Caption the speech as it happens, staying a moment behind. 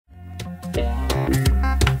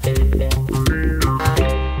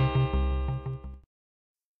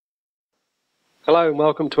Hello and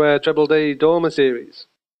welcome to our Trebl D Dormer series.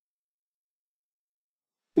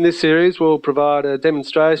 In this series we'll provide a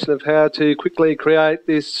demonstration of how to quickly create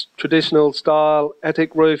this traditional style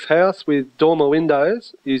attic roof house with dormer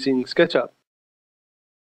windows using SketchUp.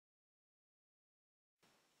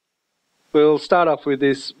 We'll start off with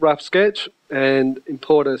this rough sketch and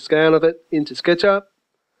import a scan of it into SketchUp.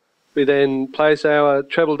 We then place our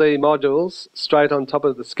TreblD modules straight on top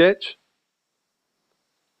of the sketch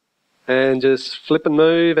and just flip and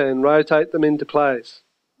move and rotate them into place.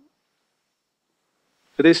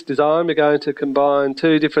 For this design we're going to combine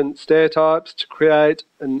two different stair types to create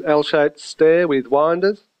an L-shaped stair with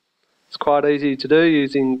winders. It's quite easy to do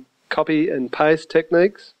using copy and paste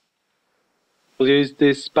techniques. We'll use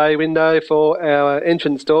this bay window for our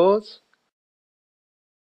entrance doors.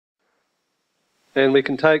 And we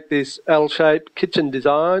can take this L-shaped kitchen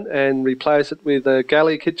design and replace it with a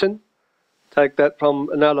galley kitchen. Take that from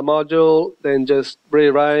another module, then just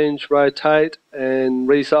rearrange, rotate and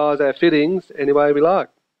resize our fittings any way we like.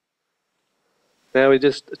 Now we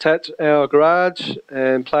just attach our garage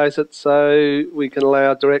and place it so we can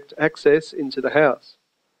allow direct access into the house.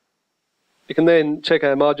 We can then check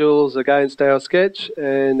our modules against our sketch,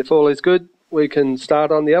 and if all is good we can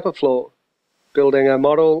start on the upper floor, building our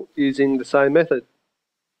model using the same method.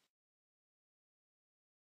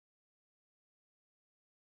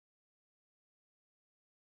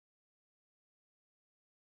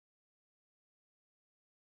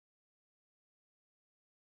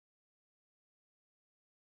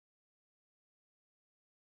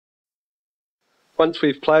 Once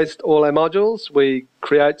we've placed all our modules, we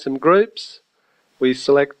create some groups. We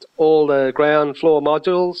select all the ground floor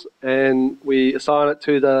modules and we assign it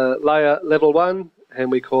to the layer level 1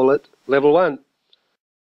 and we call it level 1.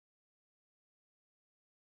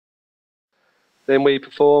 Then we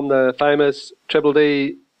perform the famous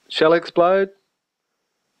TreblD shell explode.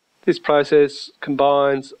 This process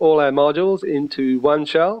combines all our modules into one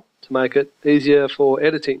shell to make it easier for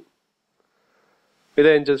editing. We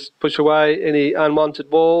then just push away any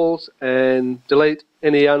unwanted walls and delete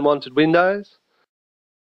any unwanted windows.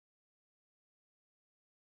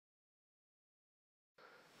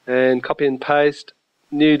 And copy and paste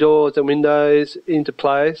new doors and windows into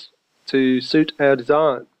place to suit our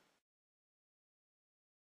design.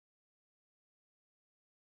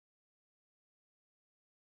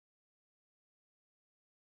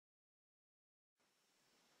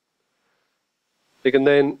 We can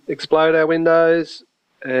then explode our windows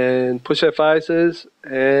and push our faces,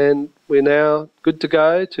 and we're now good to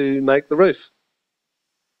go to make the roof.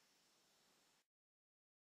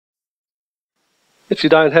 If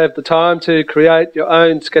you don't have the time to create your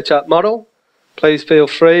own SketchUp model, please feel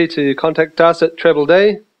free to contact us at Trebl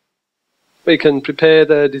D. We can prepare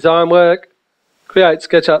the design work, create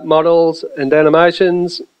SketchUp models and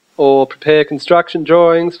animations, or prepare construction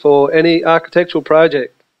drawings for any architectural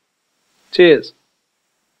project. Cheers!